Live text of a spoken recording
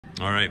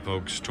All right,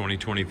 folks,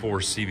 2024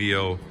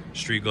 CVO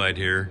Street Glide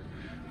here.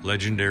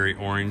 Legendary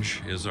orange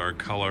is our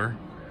color.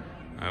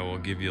 I will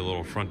give you a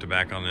little front to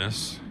back on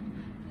this.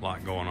 A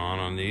lot going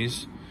on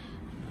these.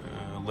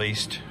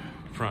 Laced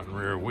front and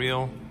rear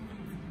wheel.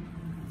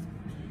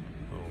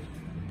 Little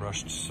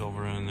brushed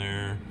silver in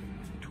there.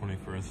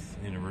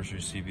 21st anniversary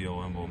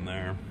CVO emblem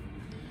there.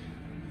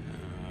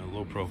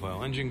 Low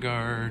profile engine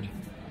guard.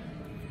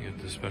 You get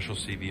the special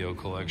CVO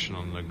collection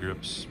on the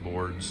grips,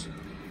 boards.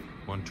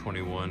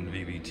 121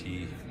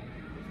 VBT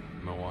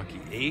Milwaukee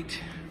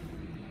 8.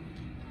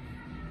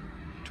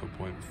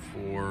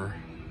 2.4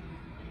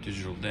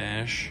 digital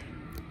dash.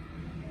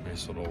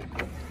 Nice little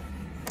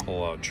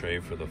pull-out tray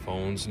for the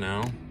phones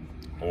now,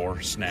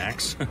 or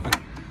snacks.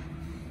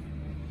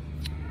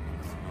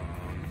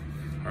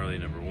 Harley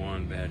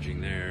 #1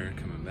 badging there,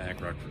 coming back.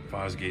 Rockford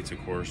Fosgates,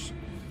 of course,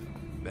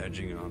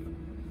 badging on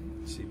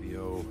the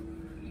CVO.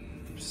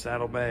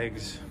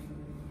 Saddlebags.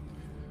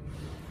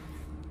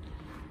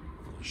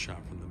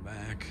 Shot from the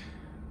back.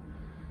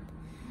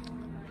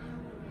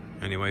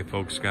 Anyway,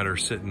 folks, got her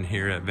sitting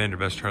here at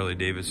Vandervest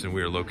Harley-Davidson.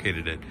 We are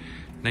located at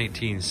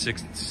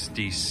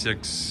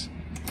 1966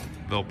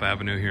 Velp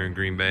Avenue here in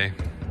Green Bay.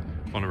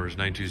 Phone number is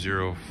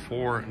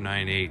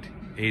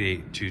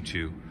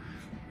 920-498-8822.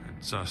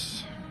 That's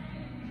us.